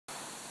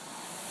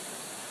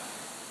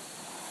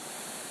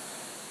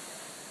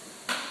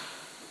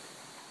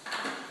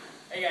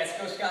Hey guys,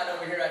 Coach Scott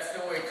over here at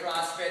Stowaway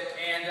CrossFit,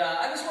 and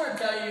I just want to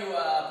tell you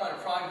about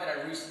a product that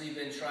I've recently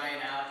been trying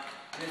out,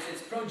 and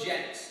it's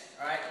Progenex,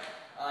 alright?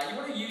 You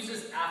want to use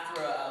this after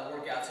a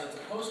workout, so it's a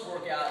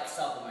post-workout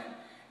supplement.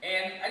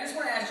 And I just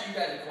want to ask you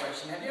guys a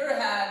question. Have you ever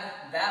had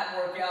that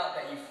workout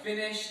that you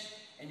finished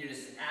and you're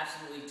just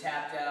absolutely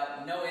tapped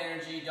out, no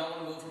energy, don't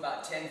want to move for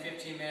about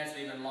 10-15 minutes or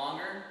even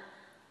longer?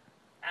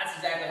 That's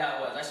exactly how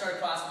it was. I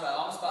started CrossFit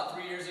almost about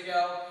 3 years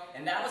ago,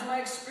 and that was my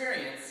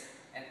experience.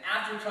 And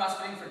after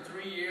CrossFitting for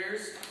 3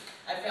 years,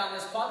 I found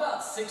this probably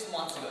about 6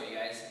 months ago, you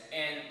guys.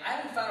 And I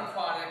haven't found a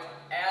product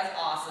as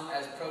awesome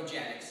as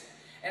Progenex.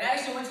 And I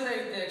actually went to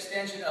the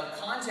extension of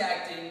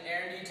contacting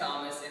Aaron D.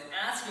 Thomas and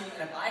asking him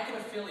if I could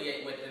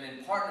affiliate with them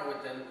and partner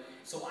with them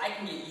so I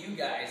can get you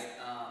guys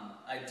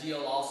a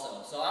deal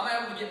also. So I'm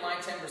able to get my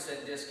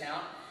 10%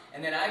 discount,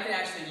 and then I can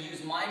actually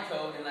use my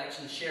code and I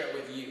can share it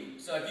with you.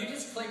 So if you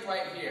just click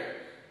right here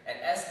at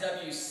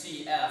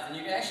SWCF, and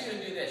you can actually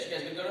do this. You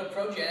guys can go to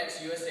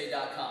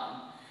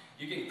progenexusa.com.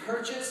 You can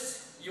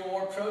purchase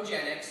your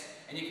Progenex,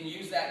 and you can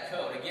use that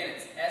code. Again,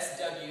 it's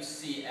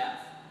SWCF,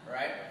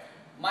 alright?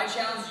 My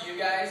challenge to you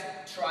guys,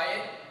 try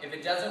it. If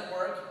it doesn't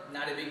work,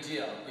 not a big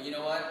deal. But you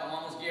know what? I'm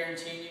almost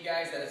guaranteeing you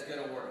guys that it's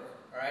going to work.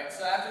 Alright?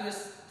 So after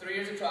this 3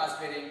 years of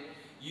CrossFitting,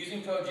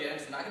 using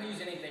Progenex, I'm not going to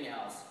use anything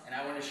else. And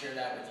I want to share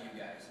that with you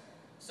guys.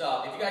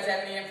 So if you guys have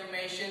any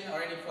information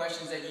or any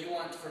questions that you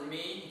want from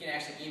me, you can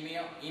actually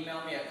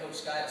email me at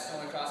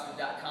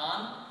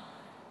coachscott@stowawaycrossfit.com.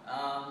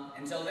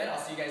 Until then, I'll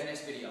see you guys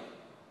next video.